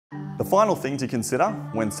The final thing to consider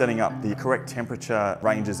when setting up the correct temperature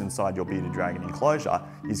ranges inside your bearded dragon enclosure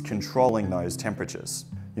is controlling those temperatures.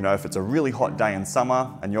 You know, if it's a really hot day in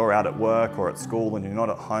summer and you're out at work or at school and you're not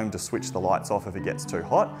at home to switch the lights off if it gets too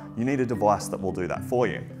hot, you need a device that will do that for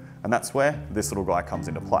you. And that's where this little guy comes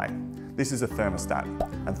into play. This is a thermostat,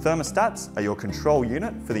 and thermostats are your control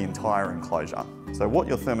unit for the entire enclosure. So what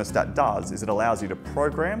your thermostat does is it allows you to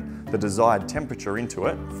program the desired temperature into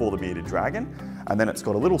it for the bearded dragon, and then it's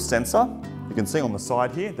got a little sensor, you can see on the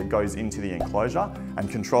side here, that goes into the enclosure and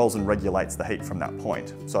controls and regulates the heat from that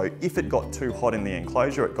point. So if it got too hot in the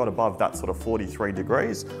enclosure, it got above that sort of 43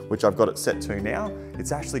 degrees, which I've got it set to now,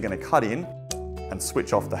 it's actually going to cut in and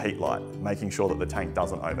switch off the heat light, making sure that the tank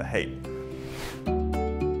doesn't overheat.